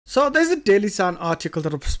So there's a Daily Sun article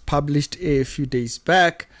that was published a few days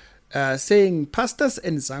back saying pastors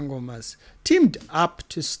and sangomas teamed up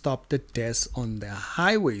to stop the deaths on their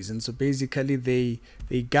highways. And so basically they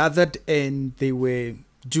gathered and they were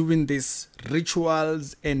doing these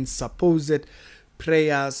rituals and supposed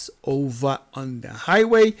prayers over on the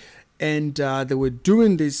highway. And they were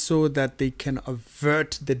doing this so that they can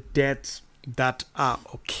avert the deaths that are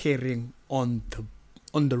occurring on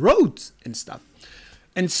the roads and stuff.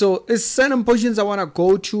 And so there's certain portions I want to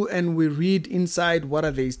go to and we read inside what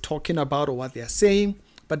are they talking about or what they are saying.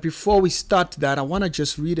 But before we start that, I want to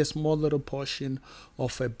just read a small little portion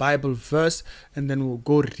of a Bible verse and then we'll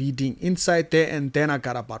go reading inside there. And then I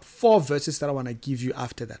got about 4 verses that I want to give you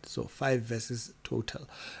after that. So 5 verses total.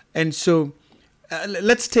 And so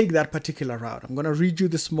let's take that particular route. I'm going to read you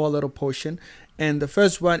the small little portion. And the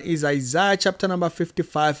first one is Isaiah chapter number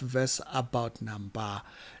 55, verse about number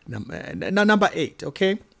 8.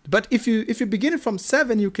 Okay. But if you begin from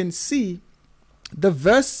 7, you can see the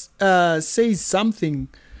verse says something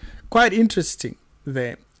quite interesting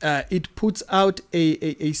there. It puts out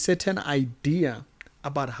a certain idea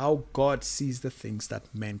about how God sees the things that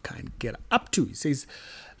mankind get up to. He says,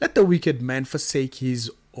 let the wicked man forsake his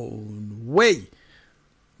own way.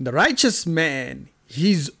 The righteous man,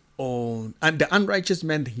 his own, and the unrighteous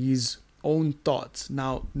man, his own thoughts.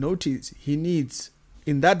 Now, notice he needs,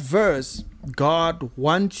 in that verse, God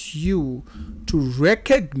wants you to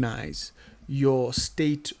recognize your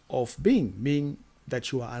state of being, meaning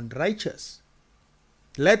that you are unrighteous.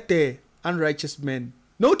 Let the unrighteous man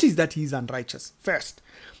notice that he is unrighteous first.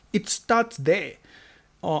 It starts there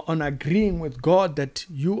on agreeing with God that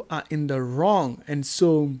you are in the wrong. And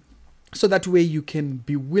so that way you can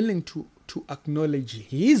be willing to acknowledge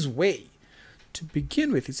his way to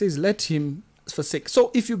begin with. It says, let him forsake. So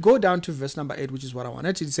if you go down to verse number 8, which is what I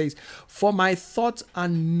wanted, it says, for my thoughts are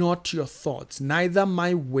not your thoughts, neither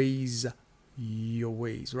my ways your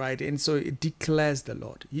ways, right? And so it declares the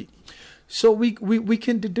Lord. So we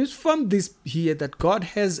can deduce from this here that God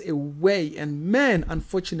has a way, and man,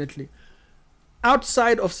 unfortunately,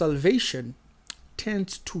 outside of salvation,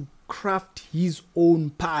 tends to craft his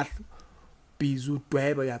own path. You are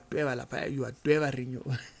driving.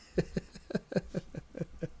 You're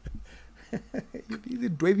busy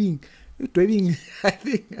driving. You're driving. I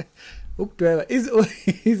think.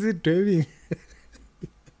 Is it driving?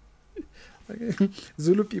 Okay.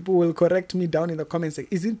 Zulu people will correct me down in the comments.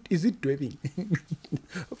 Is it driving?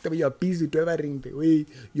 You are busy driving the way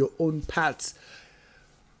your own paths.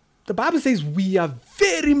 The Bible says we are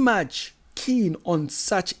very much keen on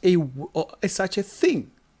such a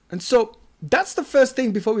thing, and so. That's the first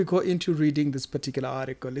thing before we go into reading this particular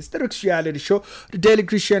article. It's the Rick's Reality Show, the Daily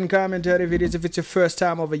Christian Commentary videos. If it's your first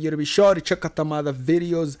time over here, be sure to check out some other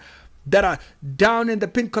videos that are down in the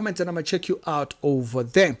pinned comments, and I'm going to check you out over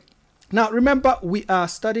there. Now, remember, we are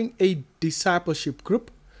studying a discipleship group.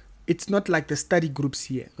 It's not like the study groups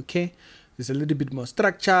here, okay? There's a little bit more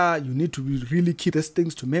structure. You need to really keep these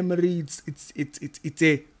things to memory. It's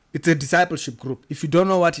a discipleship group. If you don't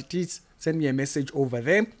know what it is, send me a message over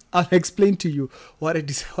there. I'll explain to you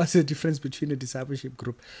what's the difference between a discipleship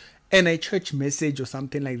group and a church message or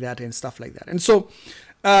something like that and stuff like that. And so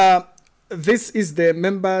this is the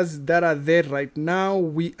members that are there right now.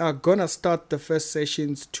 We are going to start the first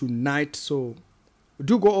sessions tonight. So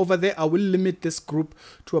do go over there. I will limit this group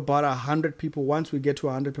to about 100 people. Once we get to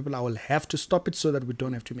 100 people, I will have to stop it so that we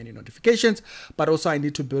don't have too many notifications. But also I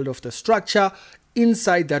need to build off the structure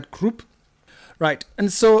inside that group. Right,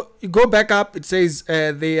 and so you go back up, it says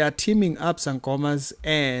they are teaming up sangomas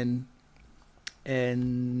and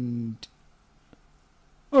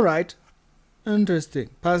all right, interesting.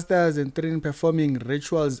 Pastors and train performing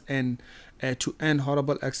rituals and to end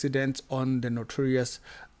horrible accidents on the notorious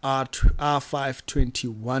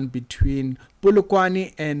R521 between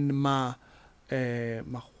Polokwane and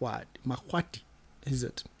Mahwati, is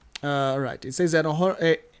it? Right, it says that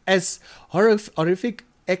as horrific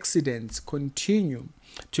accidents continue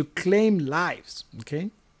to claim lives,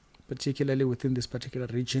 okay, particularly within this particular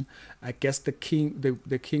region. I guess the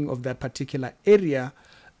king of that particular area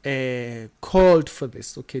called for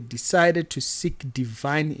this, okay, decided to seek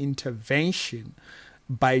divine intervention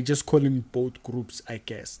by just calling both groups. I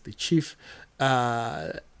guess the chief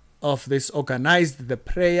of this organized the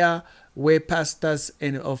prayer where pastors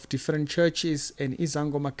and of different churches and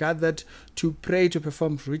Sangoma gathered to pray, to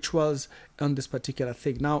perform rituals on this particular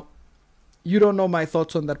thing. Now, you don't know my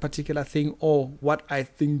thoughts on that particular thing or what I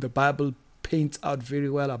think the Bible paints out very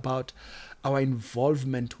well about our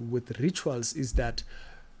involvement with rituals is that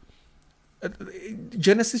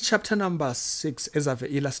Genesis chapter number 6, as I've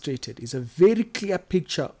illustrated, is a very clear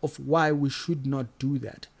picture of why we should not do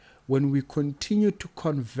that. When we continue to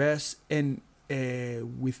converse and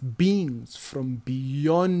with beings from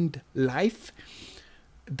beyond life,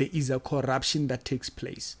 there is a corruption that takes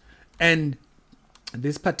place. And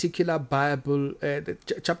this particular Bible,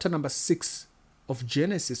 chapter number 6 of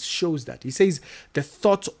Genesis shows that. He says the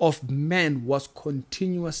thoughts of man was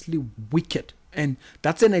continuously wicked. And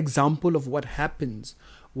that's an example of what happens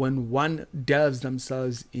when one delves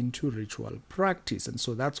themselves into ritual practice. And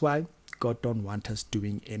so that's why God don't want us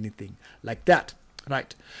doing anything like that,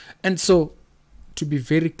 right? And so, to be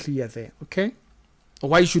very clear there, okay?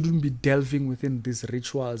 Why shouldn't be delving within these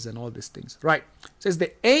rituals and all these things, right? It says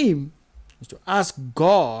the aim is to ask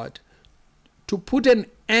God to put an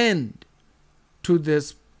end to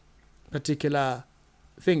this particular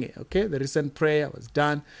thing, okay? The recent prayer was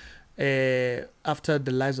done after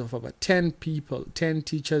the lives of about 10 people, 10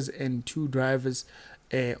 teachers and 2 drivers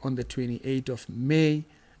on the 28th of May.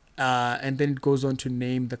 And then it goes on to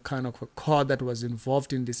name the kind of a car that was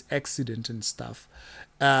involved in this accident and stuff.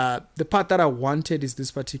 The part that I wanted is this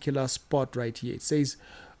particular spot right here. It says,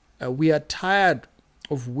 we are tired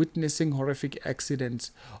of witnessing horrific accidents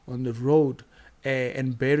on the road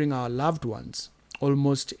and burying our loved ones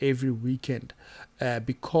almost every weekend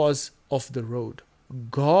because of the road.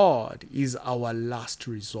 God is our last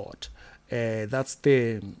resort. That's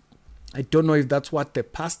the, I don't know if that's what the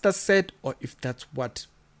pastor said or if that's what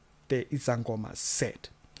the Sangoma said.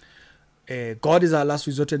 God is our last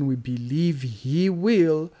resort, and we believe He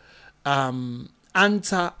will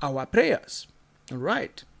answer our prayers. All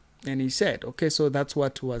right. And He said, okay, so that's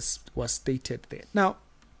what was stated there. Now,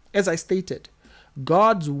 as I stated,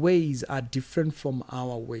 God's ways are different from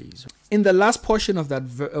our ways. In the last portion of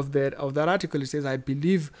that article, it says, I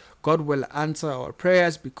believe God will answer our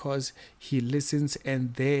prayers because He listens,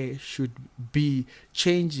 and there should be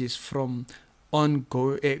changes from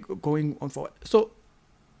going on forward. So,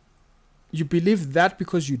 you believe that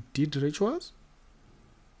because you did rituals?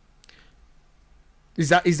 Is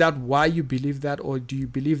that why you believe that, or do you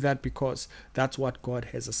believe that because that's what God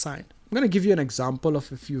has assigned? I'm going to give you an example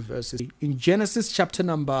of a few verses. In Genesis chapter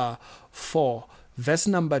number 4, verse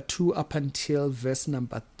number 2 up until verse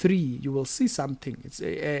number 3, you will see something.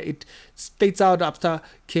 It states out after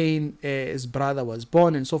Cain, his brother, was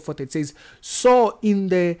born and so forth. It says, so in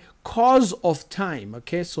the course of time,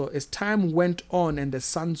 okay, so as time went on and the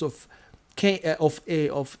sons of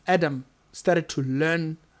Adam started to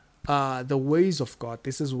learn the ways of God,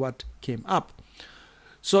 this is what came up.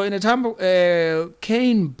 So in a time,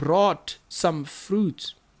 Cain brought some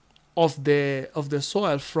fruit of the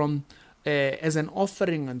soil from as an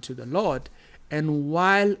offering unto the Lord, and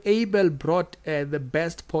while Abel brought the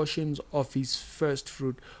best portions of his first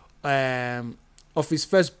fruit, of his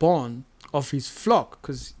firstborn of his flock,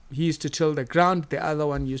 because he used to till the ground, the other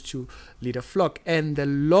one used to lead a flock, and the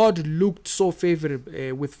Lord looked so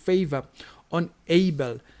with favor on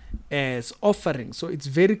Abel as offering. So it's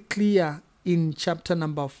very clear in chapter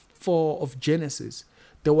number 4 of Genesis,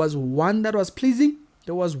 there was one that was pleasing,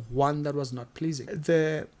 there was one that was not pleasing.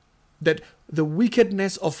 That the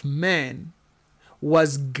wickedness of man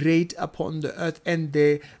was great upon the earth, and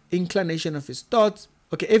the inclination of his thoughts,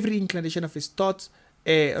 okay, every inclination of his thoughts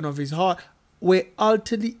and of his heart were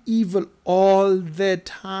utterly evil all the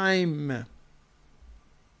time.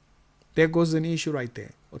 There goes an issue right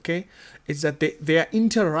there. Okay, it's that their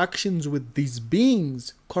interactions with these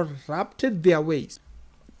beings corrupted their ways.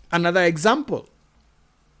 Another example,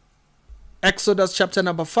 Exodus chapter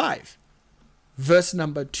number 5, verse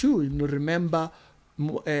number 2. You remember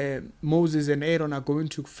Moses and Aaron are going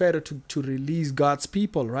to Pharaoh to release God's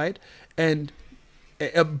people, right? And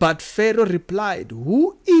but Pharaoh replied,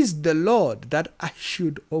 who is the Lord that I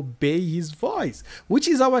should obey his voice? Which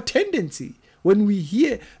is our tendency. When we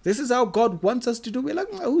hear, this is how God wants us to do, we're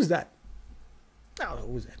like, who's that? Oh,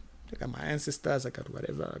 who's that? I got my ancestors, I got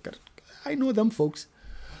whatever. I know them folks.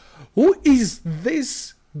 Who is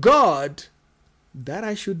this God that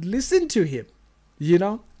I should listen to him? You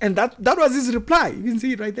know? And that was his reply. You can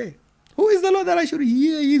see it right there. Who is the Lord that I should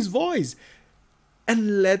hear his voice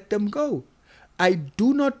and let them go? I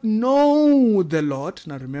do not know the Lord.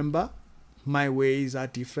 Now remember, my ways are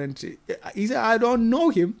different. He said, I don't know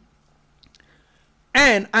him.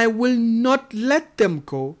 And I will not let them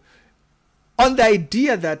go, on the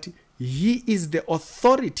idea that he is the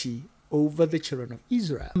authority over the children of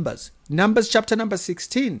Israel. Numbers chapter number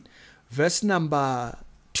 16, verse number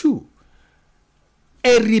 2.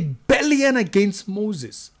 A rebellion against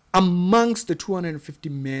Moses amongst the 250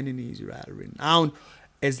 men in Israel, renowned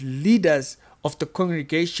as leaders of the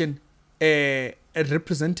congregation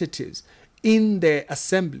representatives in the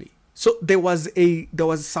assembly. So there was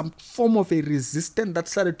some form of a resistance that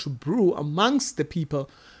started to brew amongst the people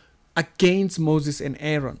against Moses and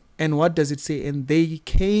Aaron. And what does it say? And they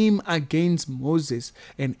came against Moses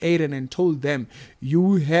and Aaron and told them,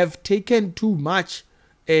 "You have taken too much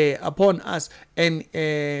upon us." And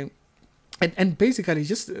basically,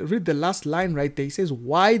 just read the last line right there. It says,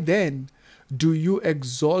 "Why then do you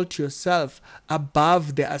exalt yourself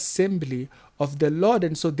above the assembly of the Lord?"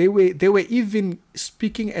 And so they were even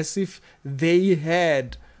speaking as if they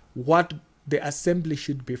had what the assembly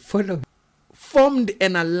should be following. Formed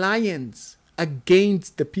an alliance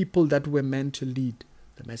against the people that were meant to lead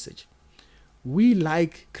the message. We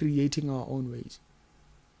like creating our own ways.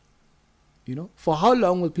 For how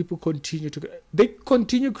long will people continue they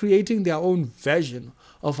continue creating their own version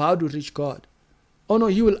of how to reach God? Oh no,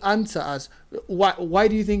 he will answer us. Why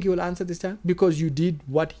do you think he will answer this time? Because you did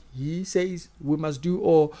what he says we must do,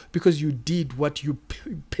 or because you did what you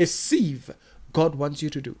perceive God wants you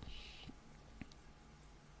to do?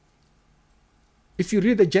 If you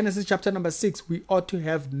read the Genesis chapter number 6, we ought to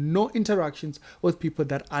have no interactions with people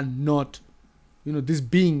that are not, these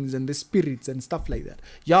beings and the spirits and stuff like that.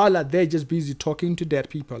 Y'all are there just busy talking to dead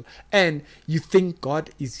people, and you think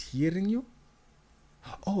God is hearing you?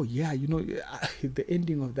 Oh yeah, the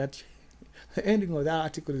ending of that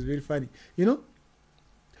article is very funny.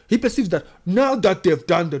 He perceives that now that they've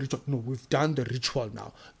done the ritual, no, we've done the ritual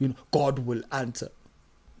now, God will answer.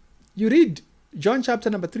 You read John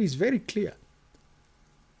chapter number 3, is very clear.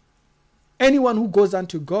 Anyone who goes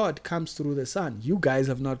unto God comes through the Son. You guys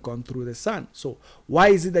have not gone through the Son. So why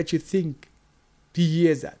is it that you think he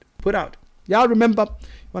hears that? Put out. Y'all remember,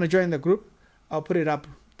 you want to join the group? I'll put it up.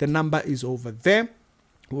 The number is over there.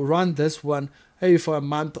 We'll run this one maybe for a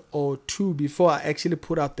month or two before I actually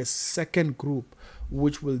put out the second group,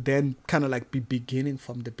 which will then kind of like be beginning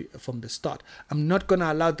from the start. I'm not going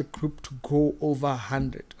to allow the group to go over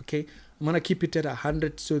 100. Okay, I'm going to keep it at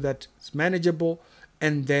 100 so that it's manageable.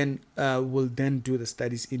 And then we'll then do the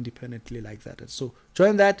studies independently like that. And so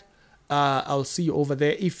join that. I'll see you over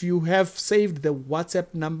there. If you have saved the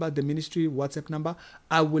WhatsApp number, the ministry WhatsApp number,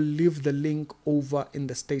 I will leave the link over in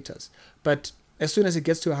the status. But as soon as it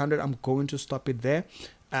gets to 100, I'm going to stop it there.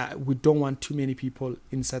 We don't want too many people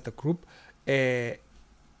inside the group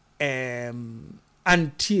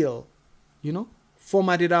until,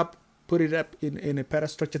 format it up, put it up in a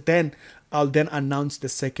parastructure. Then I'll then announce the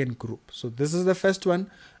second group. So this is the first one.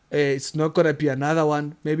 It's not going to be another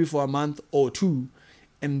one, maybe for a month or two.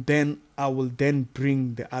 And then I will then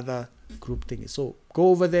bring the other group thing. So go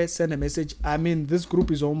over there, send a message. I mean, this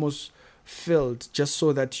group is almost filled, just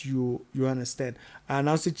so that you understand. I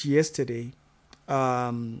announced it yesterday.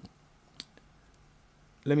 Let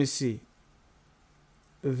me see.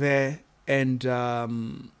 There. And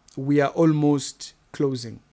we are almost closing.